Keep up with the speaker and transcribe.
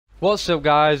What's up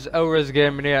guys, Elrez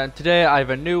Gaming here, and today I have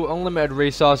a new unlimited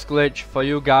resource glitch for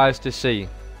you guys to see.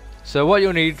 So what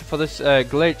you'll need for this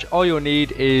glitch, all you'll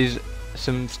need is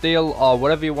some steel or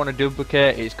whatever you want to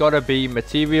duplicate. It's got to be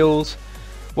materials.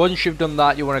 Once you've done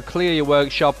that, you want to clear your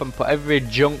workshop and put every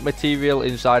junk material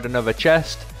inside another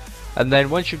chest. And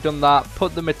then once you've done that,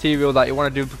 put the material that you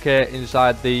want to duplicate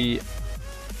inside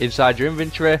your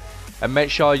inventory, and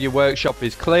make sure your workshop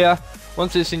is clear.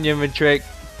 Once it's in your inventory,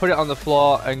 put it on the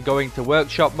floor and go into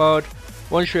workshop mode.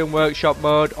 Once you're in workshop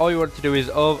mode, all you want to do is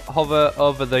hover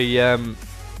over the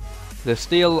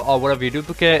steel or whatever you're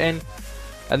duplicating,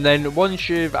 and then once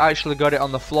you've actually got it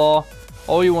on the floor,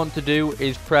 all you want to do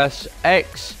is press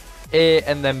X, A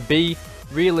and then B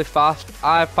really fast.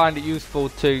 I find it useful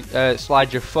to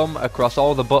slide your thumb across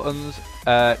all the buttons,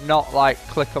 not like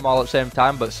click them all at the same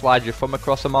time, but slide your thumb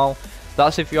across them all.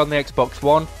 That's if you're on the Xbox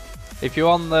One. If you're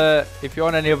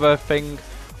on any other thing,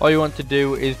 all you want to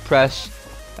do is press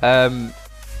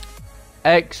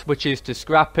X, which is to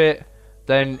scrap it,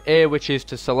 then A, which is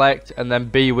to select, and then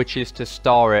B, which is to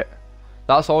store it.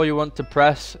 That's all you want to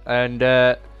press, and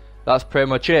that's pretty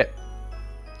much it.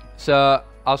 So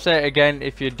I'll say it again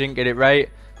if you didn't get it right.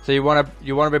 So you want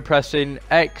to be pressing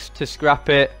X to scrap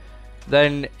it,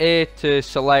 then A to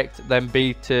select, then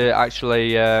B to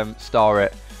actually store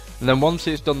it. And then once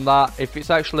it's done that, if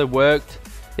it's actually worked,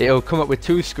 it'll come up with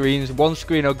two screens. One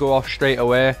screen will go off straight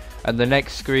away, and the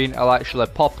next screen will actually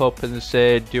pop up and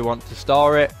say, do you want to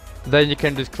store it? Then you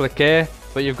can just click A,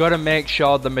 but you've got to make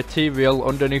sure the material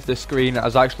underneath the screen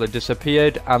has actually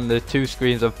disappeared and the two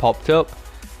screens have popped up.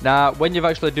 Now when you've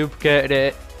actually duplicated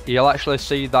it, you'll actually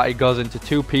see that it goes into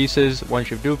two pieces. Once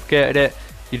you've duplicated it,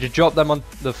 you just drop them on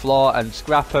the floor and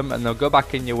scrap them, and they'll go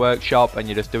back in your workshop, and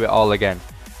you just do it all again.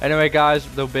 Anyway guys,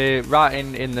 they'll be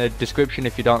writing in the description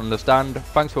if you don't understand.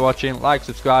 Thanks for watching, like,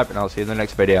 subscribe, and I'll see you in the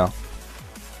next video.